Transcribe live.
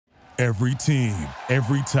Every team,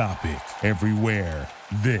 every topic, everywhere.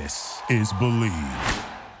 This is Bleav.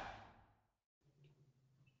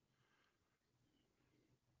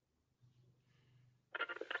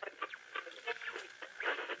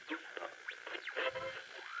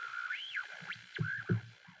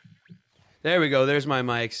 There we go. There's my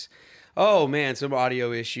mics. Oh, man, some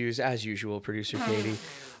audio issues, as usual, Producer Katie.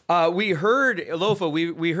 We heard, Lofa,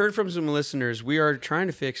 we heard from some listeners. We are trying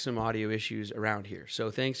to fix some audio issues around here.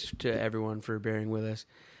 So thanks to everyone for bearing with us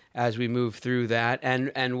as we move through that.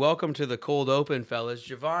 And welcome to the cold open, fellas.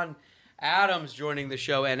 Javon Adams joining the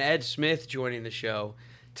show and Ed Smith joining the show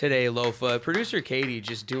today, Lofa. Producer Katie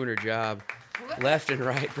just doing her job left and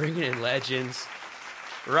right, bringing in legends.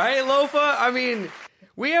 Right, Lofa? I mean,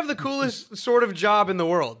 we have the coolest sort of job in the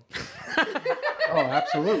world. Oh,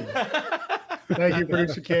 absolutely. Thank you,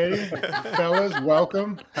 Producer Katie. Fellas,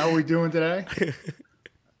 welcome. How are we doing today?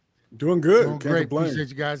 Doing good. Doing great. Appreciate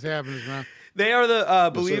you guys having us, man. They are the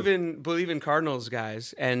Bleav in Cardinals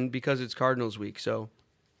guys, and because it's Cardinals week, so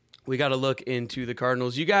we got to look into the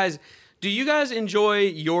Cardinals. Do you guys enjoy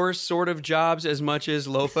your sort of jobs as much as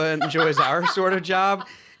Lofa enjoys our sort of job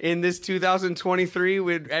in this 2023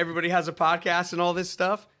 when everybody has a podcast and all this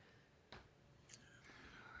stuff?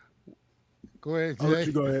 Go ahead, Jay. I'll let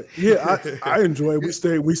you go ahead. Yeah, I enjoy it.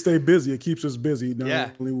 We stay busy. It keeps us busy.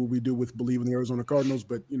 Not only what we do with Bleav in the Arizona Cardinals,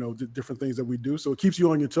 but different things that we do. So it keeps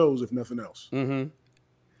you on your toes, if nothing else. Mm-hmm.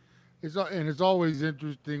 It's always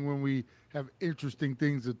interesting when we have interesting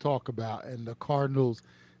things to talk about. And the Cardinals,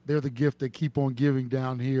 they're the gift they keep on giving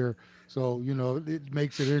down here. So, it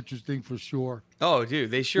makes it interesting for sure. Oh,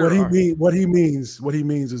 dude, they sure are. What he means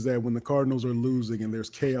is that when the Cardinals are losing and there's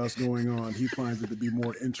chaos going on, he finds it to be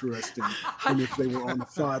more interesting than if they were on a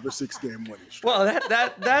 5 or 6 game winning streak. Well,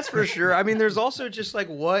 that's for sure. I mean, there's also just like,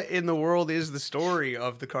 what in the world is the story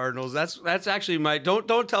of the Cardinals? That's actually my don't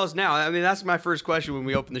tell us now. I mean, that's my first question when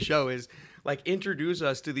we open the show is like, introduce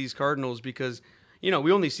us to these Cardinals because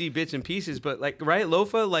we only see bits and pieces, but like, right,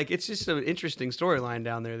 Lofa, like it's just an interesting storyline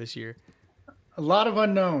down there this year. A lot of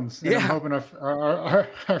unknowns. And I'm hoping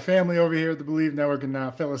our family over here at the Bleav Network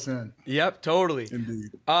can fill us in. Yep, totally.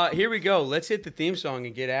 Indeed. Here we go. Let's hit the theme song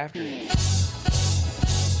and get after it.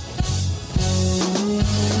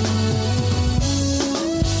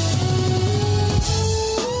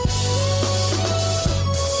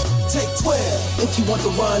 Take 12 if you want the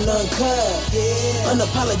run uncut. Yeah.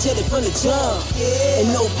 Unapologetic from the jump. Yeah.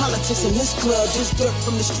 And no politics in this club. Just dirt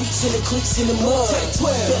from the streets and the cliques in the mud. Take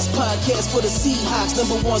 12. Best podcast for the Seahawks.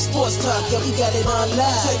 #1 sports talk. Yeah, we got it on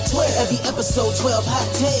live. Take 12. Every episode 12 hot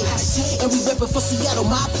takes. And we reppin' for Seattle,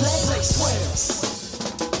 my place. Take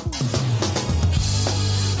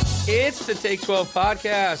 12. It's the Take 12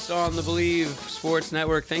 podcast on the Bleav Sports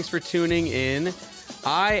Network. Thanks for tuning in.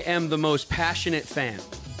 I am the most passionate fan.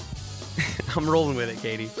 I'm rolling with it,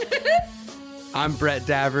 Katie. I'm Brett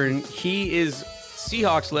Davern. He is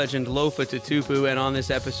Seahawks legend Lofa Tatupu, and on this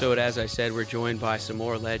episode, as I said, we're joined by some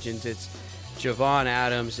more legends. It's Javon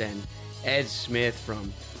Adams and Ed Smith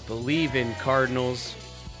from Bleav in Cardinals.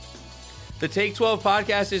 The Take 12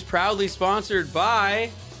 podcast is proudly sponsored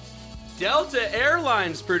by Delta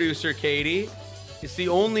Airlines, Producer Katie. It's the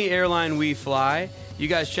only airline we fly. You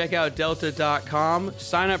guys check out delta.com.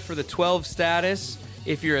 Sign up for the 12 status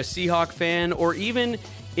if you're a Seahawk fan, or even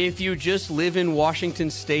if you just live in Washington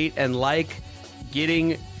State and like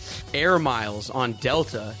getting air miles on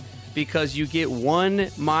Delta, because you get 1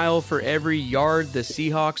 mile for every yard the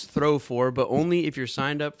Seahawks throw for, but only if you're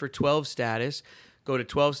signed up for 12 status. Go to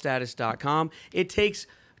 12status.com. It takes,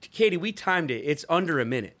 Katie, we timed it. It's under a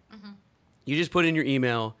minute. Mm-hmm. You just put in your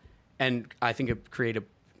email and I think create a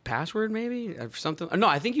password maybe or something. No,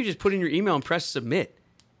 I think you just put in your email and press submit.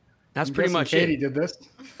 That's pretty much Katie it. did this.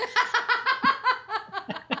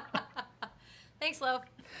 Thanks, Lof.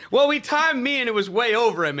 Well, we timed me and it was way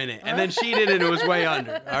over a minute, and then she did it and it was way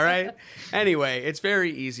under. All right? Anyway, it's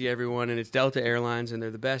very easy, everyone, and it's Delta Airlines, and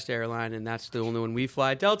they're the best airline, and that's the only one we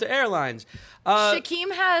fly. Delta Airlines.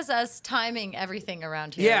 Shaquem has us timing everything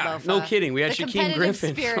around here. Yeah, Lofa. no kidding. We had The Shaquem competitive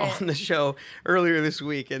Griffin spirit. on the show earlier this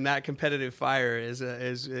week, and that competitive fire is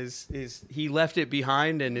he left it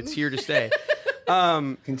behind, and it's here to stay.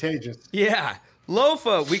 Contagious. Yeah.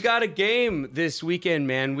 Lofa, we got a game this weekend,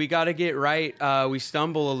 man. We got to get right. We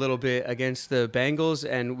stumble a little bit against the Bengals,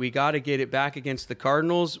 and we got to get it back against the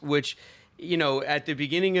Cardinals, which, at the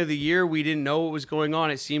beginning of the year, we didn't know what was going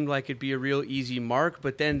on. It seemed like it'd be a real easy mark,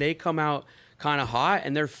 but then they come out kind of hot,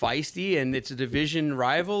 and they're feisty, and it's a division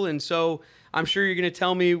rival, and so I'm sure you're going to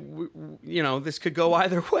tell me, this could go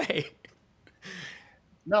either way.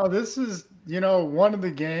 No, this is, one of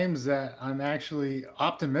the games that I'm actually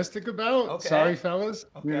optimistic about. Okay. Sorry, fellas.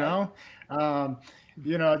 Okay.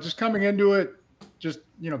 Just coming into it,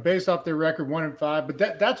 based off their record 1-5.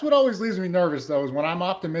 But that's what always leaves me nervous, though, is when I'm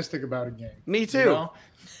optimistic about a game. Me too.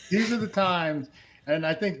 These are the times. And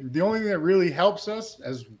I think the only thing that really helps us,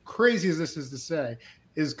 as crazy as this is to say,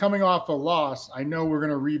 is coming off a loss. I know we're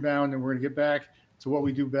going to rebound and we're going to get back to what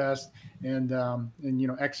we do best and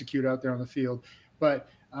execute out there on the field. But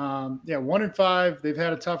 1-5, they've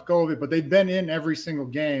had a tough go of it, but they've been in every single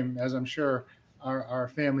game, as I'm sure our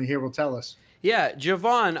family here will tell us. Yeah,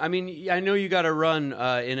 Javon, I mean, I know you got to run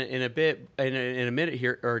in a minute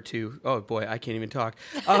here or two. Oh boy, I can't even talk.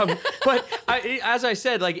 But as I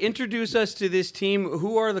said, introduce us to this team.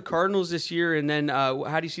 Who are the Cardinals this year, and then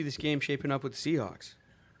how do you see this game shaping up with the Seahawks?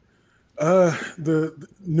 The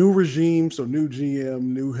new regime, so new GM,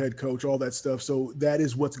 new head coach, all that stuff. So that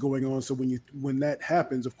is what's going on. So when that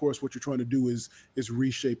happens, of course, what you're trying to do is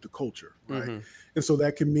reshape the culture, right? Mm-hmm. And so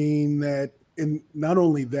that can mean that, and not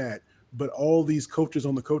only that, but all these coaches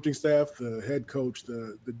on the coaching staff, the head coach,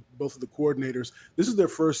 the both of the coordinators, this is their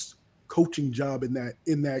first coaching job in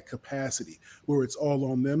that capacity where it's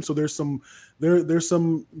all on them. So there's a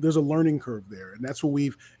learning curve there, and that's what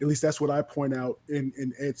at least that's what I point out,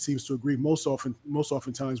 and Ed seems to agree most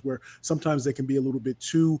oftentimes, where sometimes they can be a little bit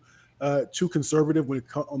too conservative when it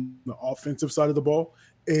comes on the offensive side of the ball,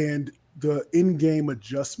 and the in-game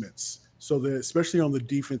adjustments. So especially on the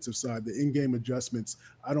defensive side, the in-game adjustments,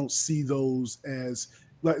 I don't see those as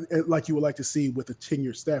like you would like to see with a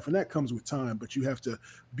tenured staff, and that comes with time. But you have to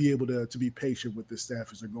be able to be patient with this staff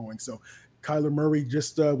as they're going. So Kyler Murray, I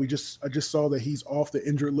just saw that he's off the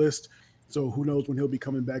injured list. So who knows when he'll be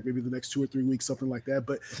coming back? Maybe the next 2 or 3 weeks, something like that.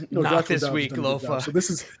 But not this week, Lofa. So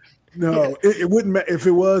this is. No, it wouldn't matter. If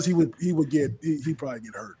it was, he'd probably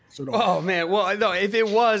get hurt. So man. Well, no, if it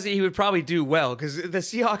was, he would probably do well, because the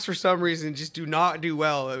Seahawks, for some reason, just do not do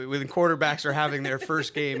well when quarterbacks are having their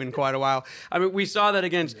first game in quite a while. I mean, we saw that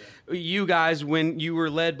against you guys when you were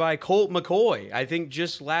led by Colt McCoy, I think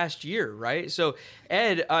just last year, right? So,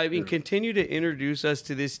 Ed, continue to introduce us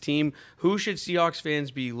to this team. Who should Seahawks fans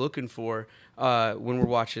be looking for when we're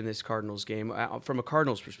watching this Cardinals game from a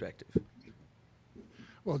Cardinals perspective?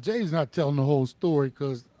 Well, Jay's not telling the whole story,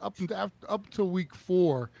 because up to week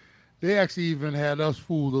 4, they actually even had us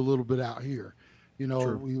fooled a little bit out here.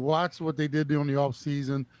 True. We watched what they did during the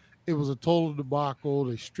offseason. It was a total debacle.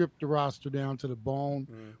 They stripped the roster down to the bone.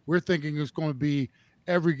 We're thinking it's going to be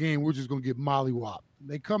every game we're just going to get mollywopped.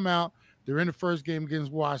 They come out. They're in the first game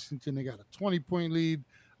against Washington. They got a 20-point lead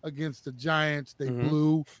against the Giants. They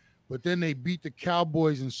blew. But then they beat the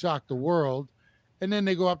Cowboys and shocked the world. And then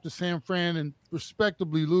they go up to San Fran and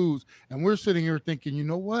respectably lose. And we're sitting here thinking, you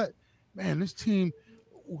know what? Man, this team,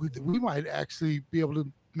 we might actually be able to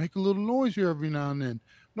make a little noise here every now and then.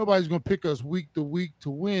 Nobody's going to pick us week to week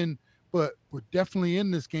to win, but we're definitely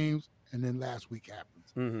in this game. And then last week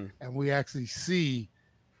happens. And we actually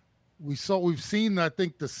we've seen, I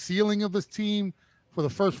think, the ceiling of this team for the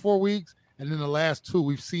first 4 weeks. And then the last 2,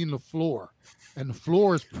 we've seen the floor. And the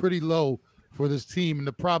floor is pretty low for this team. And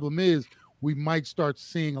the problem is, we might start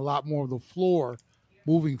seeing a lot more of the floor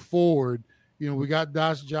moving forward. We got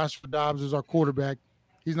Joshua Dobbs as our quarterback.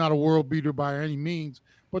 He's not a world beater by any means,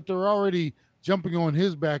 but they're already jumping on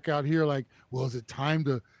his back out here like, well, is it time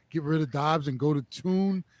to get rid of Dobbs and go to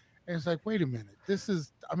Tune? And it's like, wait a minute. This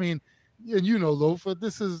is, and Lofa,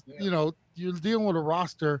 this is, you're dealing with a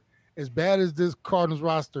roster as bad as this Cardinals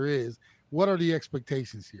roster is. What are the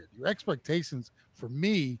expectations here? Your expectations for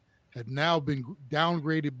me had now been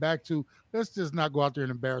downgraded back to, let's just not go out there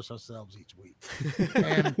and embarrass ourselves each week.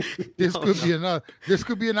 And this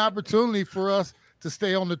could be an opportunity for us to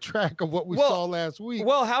stay on the track of what we saw last week.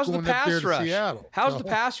 Well, how's the pass rush? How's the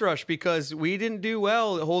pass rush? Because we didn't do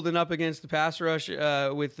well holding up against the pass rush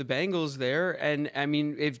with the Bengals there. And I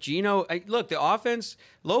mean, if Geno, look, the offense,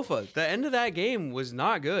 Lofa, the end of that game was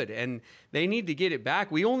not good, and they need to get it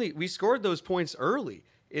back. We scored those points early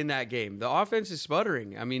in that game. The offense is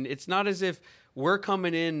sputtering. I mean, it's not as if we're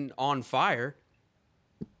coming in on fire.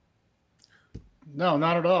 No,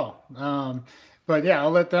 not at all. But yeah,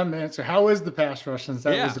 I'll let them answer. How is the pass rush, since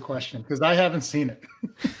that was the question? Because I haven't seen it.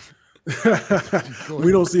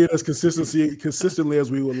 We don't see it as consistently as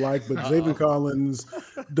we would like, but Zaven Collins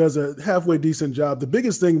does a halfway decent job. The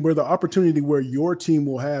biggest thing where the opportunity where your team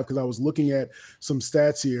will have, because I was looking at some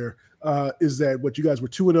stats here, is that what you guys were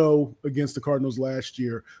 2-0 against the Cardinals last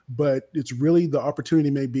year, but it's really the opportunity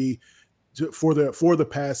may be for the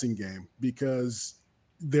passing game, because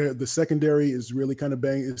the secondary is really kind of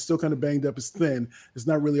it's still kind of banged up. It's thin. It's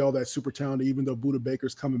not really all that super talented, even though Budda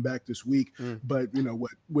Baker's coming back this week. But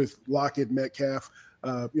with Lockett, Metcalf,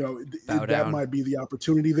 that might be the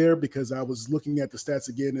opportunity there, because I was looking at the stats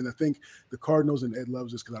again, and I think the Cardinals, and Ed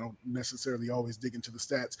loves this because I don't necessarily always dig into the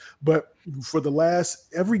stats, but for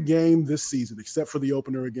every game this season, except for the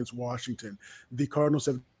opener against Washington, the Cardinals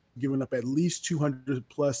have given up at least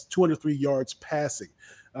 203 yards passing.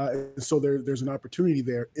 And so there's an opportunity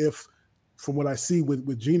there. If, from what I see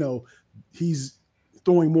with Geno, he's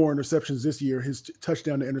throwing more interceptions this year. His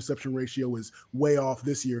touchdown to interception ratio is way off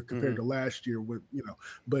this year compared to last year.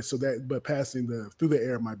 But passing through the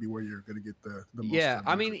air might be where you're going to get the most. Yeah,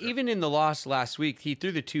 I mean, even in the loss last week, he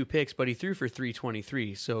threw the 2 picks, but he threw for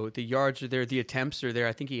 323. So the yards are there, the attempts are there.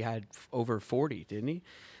 I think he had over 40, didn't he?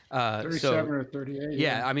 37 or 38.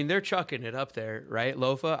 Yeah, I mean, they're chucking it up there, right,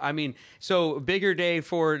 Lofa? I mean, so bigger day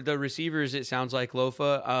for the receivers, it sounds like,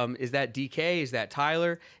 Lofa. Is that DK? Is that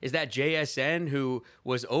Tyler? Is that JSN, who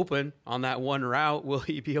was open on that one route? Will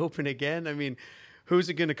he be open again? I mean, who's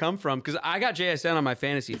it going to come from? Because I got JSN on my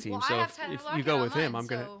fantasy team, well, so if you go with him, I'm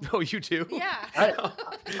going to... Oh, you too? Yeah.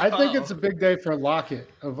 I think it's a big day for Lockett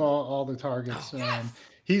of all the targets.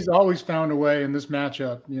 He's always found a way in this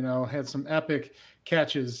matchup, had some epic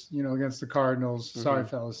catches, against the Cardinals. Sorry,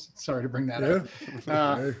 fellas. Sorry to bring that up.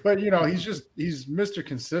 But, he's Mr.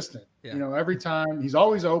 Consistent. Yeah. Every time he's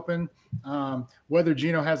always open, whether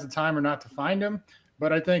Geno has the time or not to find him.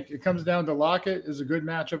 But I think it comes down to Lockett is a good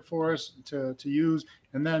matchup for us to use.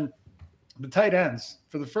 And then the tight ends.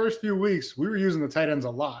 For the first few weeks, we were using the tight ends a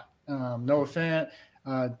lot. Noah Fant,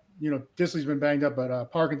 Disley's been banged up,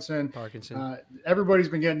 but Parkinson. Everybody's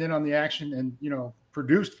been getting in on the action and,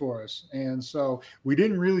 produced for us. And so we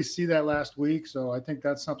didn't really see that last week. So I think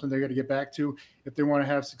that's something they're going to get back to if they want to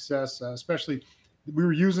have success, especially we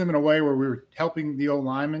were using them in a way where we were helping the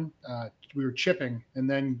O-lineman. We were chipping and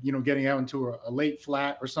then, getting out into a late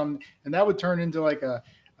flat or something. And that would turn into like a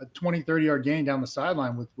 20, 30-yard gain down the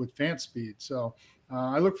sideline with Fant speed. So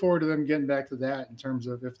I look forward to them getting back to that in terms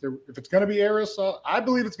of if it's going to be aerial assault. I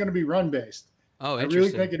believe it's going to be run-based. Oh, I really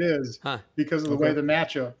think it is because of the way the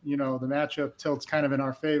matchup, the matchup tilts kind of in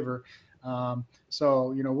our favor.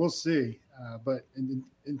 So, we'll see. But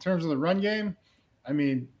in terms of the run game, I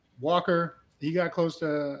mean, Walker, he got close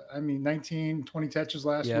to, 19, 20 touches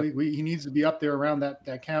last week. He needs to be up there around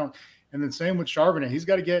that count. And then same with Charbonnet. He's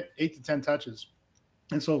got to get 8 to 10 touches.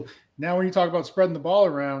 And so now when you talk about spreading the ball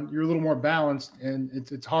around, you're a little more balanced, and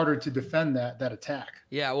it's harder to defend that attack.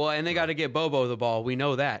 Yeah, well, and they got to get Bobo the ball. We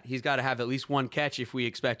know that. He's got to have at least one catch if we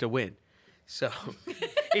expect a win. So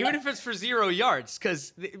even if it's for 0 yards,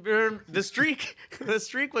 because the streak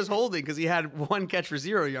was holding because he had one catch for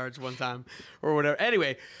 0 yards one time or whatever.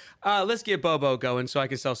 Anyway, let's get Bobo going so I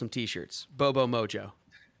can sell some T-shirts. Bobo Mojo.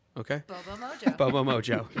 Okay. Bobo Mojo. Bobo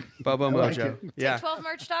Mojo. Bobo Mojo. Yeah.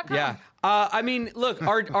 Take12merch.com. Yeah. I mean, look,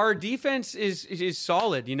 our defense is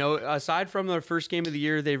solid. Aside from the first game of the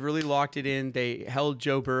year, they've really locked it in. They held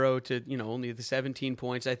Joe Burrow to, only the 17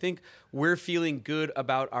 points. I think we're feeling good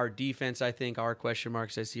about our defense. I think our question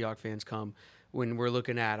marks as Seahawks fans come when we're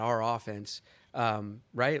looking at our offense.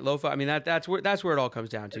 Right, Lofa? I mean, that's where it all comes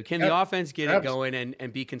down to. Can the offense get it going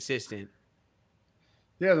and be consistent?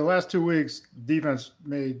 Yeah, the last 2 weeks, defense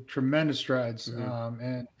made tremendous strides.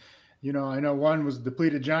 And, I know one was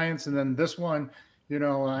depleted Giants, and then this one,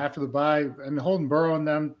 after the bye, holding Burrow and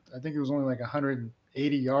them, I think it was only like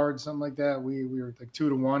 180 yards, something like that. We were like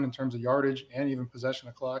 2-1 in terms of yardage and even possession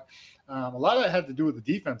of clock. A lot of that had to do with the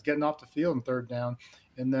defense, getting off the field in third down,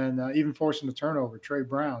 and then even forcing the turnover, Trey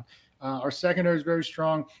Brown. Our secondary is very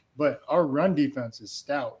strong, but our run defense is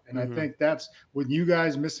stout. And I think that's with you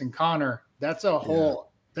guys missing Connor, that's a whole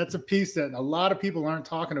that's a piece that a lot of people aren't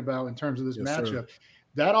talking about in terms of this matchup. Sir.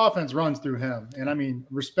 That offense runs through him. And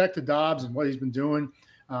respect to Dobbs and what he's been doing.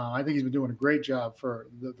 I think he's been doing a great job for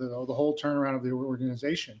the whole turnaround of the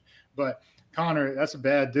organization. But Connor, that's a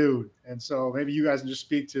bad dude. And so maybe you guys can just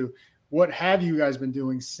speak to what have you guys been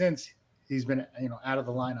doing since he's been, out of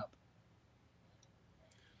the lineup.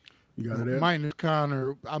 You got it. Minus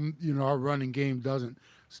Connor, our running game doesn't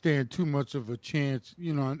stand too much of a chance,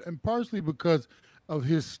 and partially because of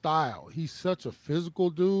his style. He's such a physical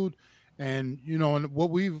dude. And, and what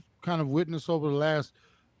we've kind of witnessed over the last,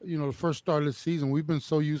 the first start of the season, we've been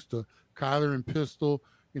so used to Kyler and pistol,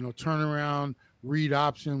 turnaround, read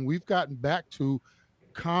option. We've gotten back to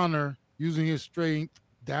Connor using his strength,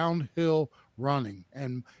 downhill running.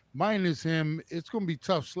 And minus him, it's going to be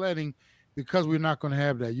tough sledding because we're not going to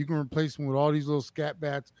have that. You can replace him with all these little scat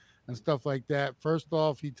bats and stuff like that. First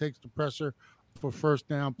off, he takes the pressure for first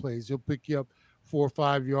down plays. He'll pick you up 4 or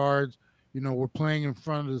 5 yards. we're playing in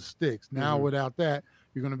front of the sticks. Now without that,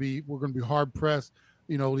 we're going to be hard pressed.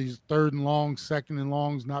 These 3rd and longs, 2nd and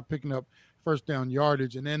longs, not picking up first down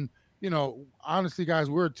yardage. And then, honestly, guys,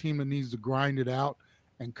 we're a team that needs to grind it out.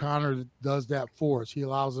 And Connor does that for us. He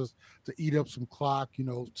allows us to eat up some clock,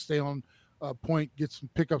 stay on point,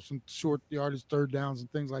 pick up some short yardage, 3rd downs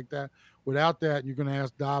and things like that. Without that, you're going to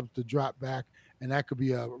ask Dobbs to drop back, and that could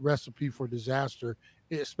be a recipe for disaster,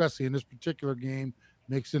 especially in this particular game.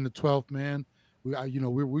 Makes in the 12th man.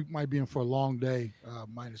 We might be in for a long day.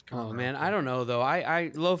 Minus Connor. Oh man, I don't know though.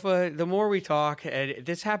 I Lofa. The more we talk, and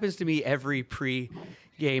this happens to me every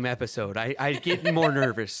pre-game episode. I get more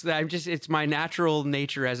nervous. It's my natural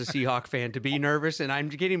nature as a Seahawk fan to be nervous, and I'm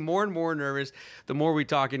getting more and more nervous the more we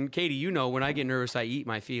talk. And Katie, when I get nervous, I eat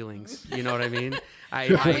my feelings. You know what I mean?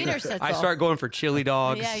 I start going for chili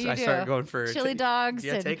dogs. Yeah, you do. Start going for chili dogs.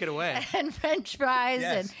 Yeah, take it away. And French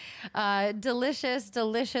fries and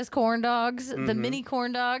delicious corn dogs. The mini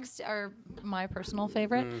corn dogs are my personal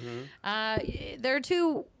favorite. There are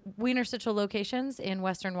 2 Wiener Schnitzel locations in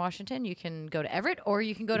Western Washington. You can go to Everett or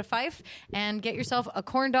you can go to Fife and get yourself a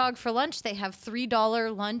corn dog for lunch. They have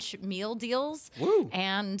 $3 lunch meal deals. Woo.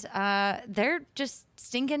 And they're just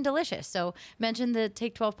stinking delicious. So mention the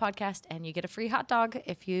Take 12 podcast and you get a free hot dog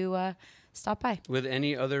if you stop by. With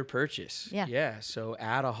any other purchase. Yeah. So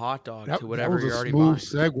add a hot dog to whatever you're already buying. buying.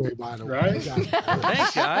 Segue, by the way. Right?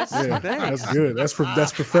 Thanks, guys. Yeah, Thanks. that's good.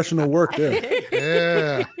 That's professional work there.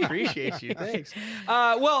 Yeah. Appreciate you. Thanks.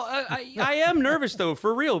 I am nervous, though,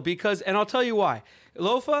 for real, because, and I'll tell you why.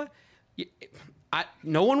 Lofa,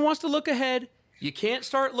 no one wants to look ahead. You can't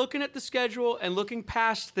start looking at the schedule and looking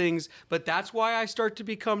past things, but that's why I start to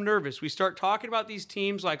become nervous. We start talking about these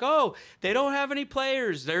teams like, oh, they don't have any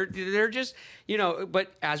players. They're just,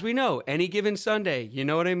 but as we know, any given Sunday, you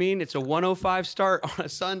know what I mean? It's a 105 start on a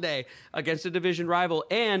Sunday against a division rival.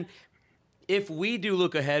 And if we do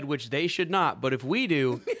look ahead, which they should not, but if we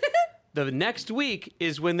do, the next week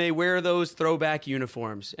is when they wear those throwback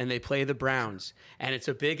uniforms and they play the Browns. And it's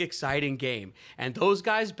a big, exciting game. And those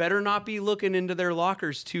guys better not be looking into their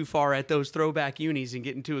lockers too far at those throwback unis and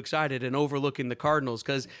getting too excited and overlooking the Cardinals.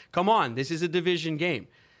 Because, come on, this is a division game.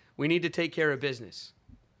 We need to take care of business.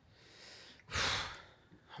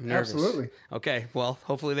 I'm nervous. Absolutely. Okay, well,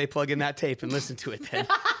 hopefully they plug in that tape and listen to it then.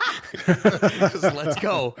 Let's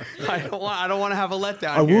go. I don't want to have a letdown.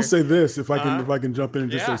 I will say this, if I can jump in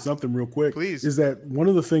and just say something real quick. Please. Is that one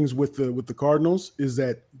of the things with the Cardinals is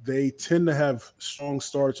that they tend to have strong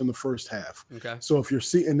starts in the first half. Okay. So if you're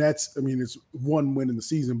seeing, and it's one win in the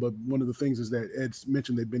season, but one of the things is that Ed's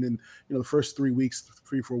mentioned they've been in, the first 3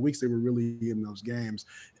 or 4 weeks, they were really in those games.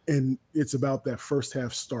 And it's about that first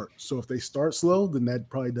half start. So if they start slow, then that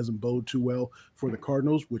probably doesn't bode too well for the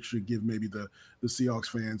Cardinals, which should give maybe the Seahawks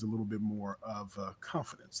fans a little bit more of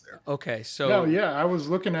confidence there. Okay, so No, yeah, I was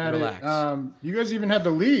looking at relax. it. You guys even had the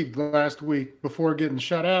lead last week before getting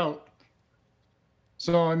shut out.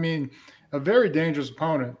 So, a very dangerous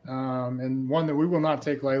opponent, and one that we will not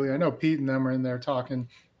take lightly. I know Pete and them are in there talking,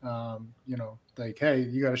 like, hey,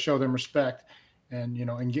 you got to show them respect and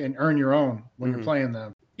earn your own when you're playing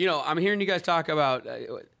them. I'm hearing you guys talk about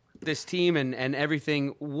this team and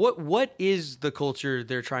everything. What is the culture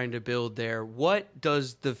they're trying to build there? What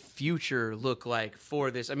does the future look like for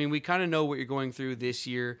this? We kind of know what you're going through this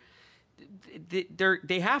year.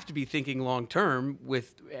 They have to be thinking long term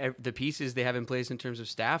with the pieces they have in place in terms of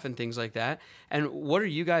staff and things like that. And what are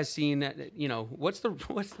you guys seeing? What's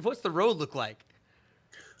the road look like?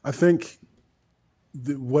 I think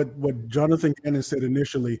what Jonathan Gannon said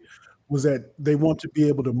initially was that they want to be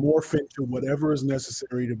able to morph into whatever is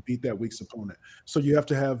necessary to beat that week's opponent. So you have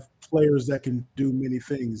to have players that can do many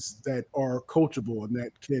things, that are coachable and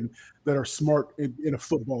that are smart in a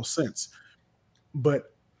football sense.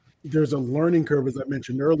 But there's a learning curve, as I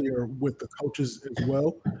mentioned earlier, with the coaches as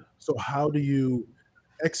well. So how do you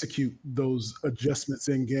execute those adjustments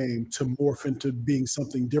in game to morph into being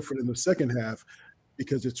something different in the second half?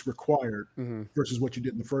 Because it's required versus what you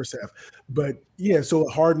did in the first half. But yeah, so a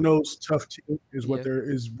hard-nosed, tough team is what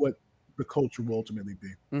the culture will ultimately be.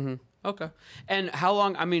 Mm-hmm. Okay. And how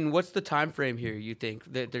long, what's the time frame here you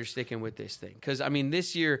think that they're sticking with this thing? Because,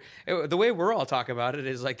 this year, the way we're all talking about it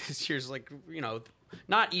is like this year's like,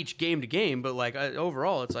 not each game to game, but like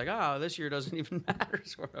overall, it's like, this year doesn't even matter,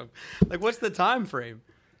 sort of. Like, what's the time frame?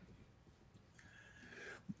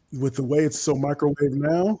 With the way it's so microwave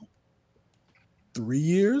now, 3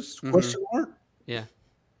 years? Question mark? Yeah.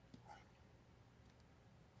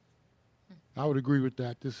 I would agree with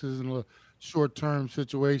that. This isn't a short-term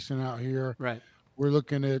situation out here. Right. We're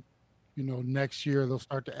looking at, next year they'll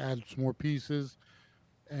start to add some more pieces.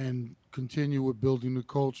 and continue with building the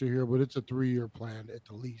culture here. But it's a 3-year plan at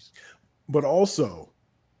the least. But also,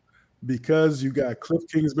 because you got Cliff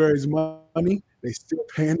Kingsbury's money, they still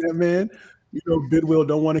paying that man. Bidwell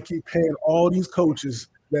don't want to keep paying all these coaches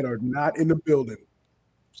that are not in the building.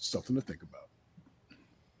 Something to think about.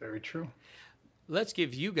 Very true. Let's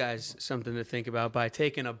give you guys something to think about by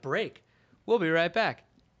taking a break. We'll be right back.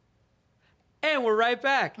 And we're right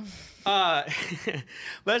back.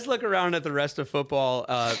 Let's look around at the rest of football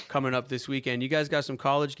coming up this weekend. You guys got some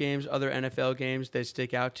college games, other NFL games that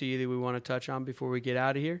stick out to you that we want to touch on before we get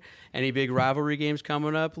out of here? Any big rivalry games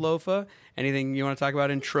coming up, Lofa? Anything you want to talk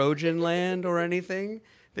about in Trojan land or anything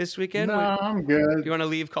this weekend? No, I'm good. Do you want to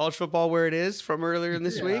leave college football where it is from earlier in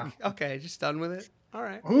this week? Okay, just done with it. All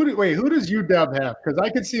right. Who does UW have? Because I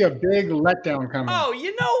could see a big letdown coming. Oh,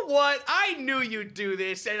 you know what? I knew you'd do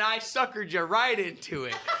this, and I suckered you right into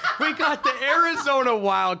it. We got the Arizona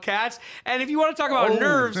Wildcats, and if you want to talk about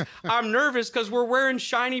nerves, I'm nervous because we're wearing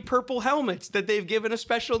shiny purple helmets that they've given a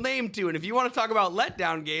special name to. And if you want to talk about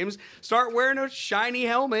letdown games, start wearing a shiny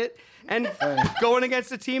helmet and going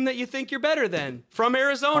against a team that you think you're better than. From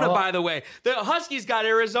Arizona, by the way. The Huskies got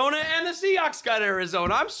Arizona, and the Seahawks got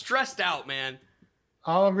Arizona. I'm stressed out, man.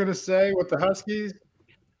 All I'm going to say with the Huskies,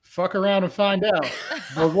 fuck around and find out.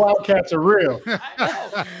 Those Wildcats are real.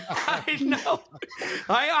 I know.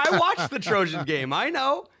 I watched the Trojan game. I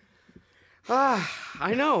know.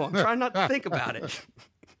 I know. I'm trying not to think about it.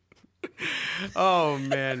 Oh,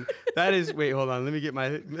 man. That is – wait, hold on. Let me get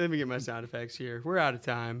my sound effects here. We're out of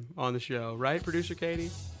time on the show. Right, Producer Katie?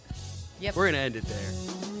 Yep. We're going to end it there.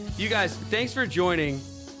 You guys, thanks for joining.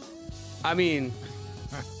 I mean –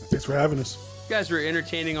 thanks for having us. You guys were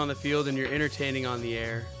entertaining on the field, and you're entertaining on the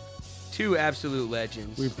air. Two absolute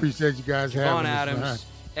legends. We appreciate you guys having us. Javon Adams,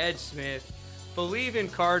 Ed Smith. Bleav in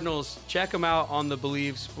Cardinals. Check them out on the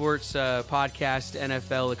Bleav Sports Podcast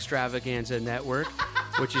NFL Extravaganza Network,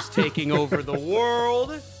 which is taking over the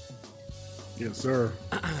world. Yes, sir.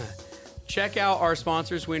 Check out our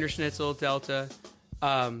sponsors, Wiener Schnitzel, Delta.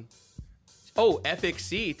 Epic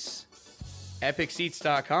Seats.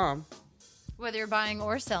 EpicSeats.com. Whether you're buying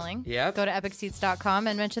or selling, Yep. go to epicseats.com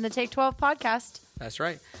and mention the Take 12 podcast. That's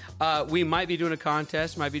right. We might be doing a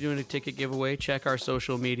contest, might be doing a ticket giveaway. Check our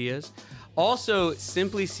social medias. Also,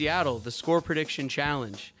 Simply Seattle, the score prediction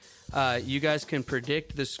challenge. You guys can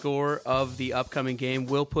predict the score of the upcoming game.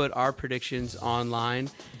 We'll put our predictions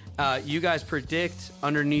online. You guys predict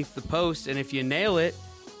underneath the post, and if you nail it,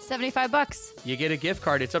 $75. you get a gift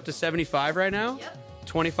card. It's up to $75 right now. Yep.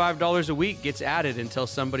 $25 a week gets added until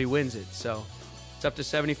somebody wins it. So it's up to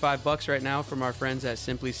 $75 right now from our friends at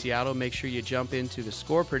Simply Seattle. Make sure you jump into the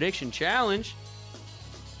score prediction challenge.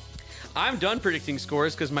 I'm done predicting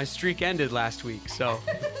scores because my streak ended last week. So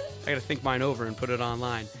I got to think mine over and put it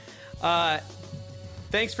online.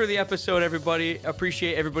 Thanks for the episode, everybody.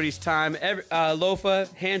 Appreciate everybody's time.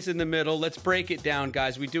 Lofa, hands in the middle. Let's break it down,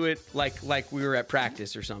 guys. We do it like we were at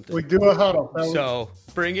practice or something. We do a huddle, fellas. So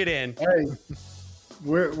bring it in. Hey,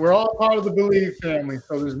 we're all part of the Bleav family,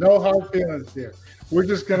 so there's no hard feelings here. We're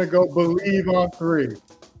just going to go Bleav on 3.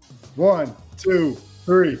 1, 2,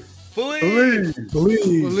 3. Bleav.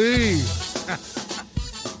 Bleav.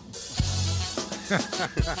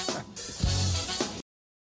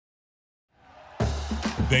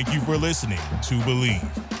 Thank you for listening to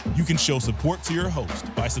Bleav. You can show support to your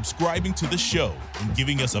host by subscribing to the show and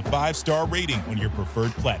giving us a 5-star rating on your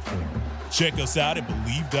preferred platform. Check us out at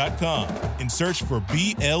Bleav.com and search for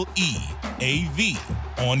BLEAV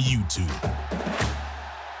on YouTube.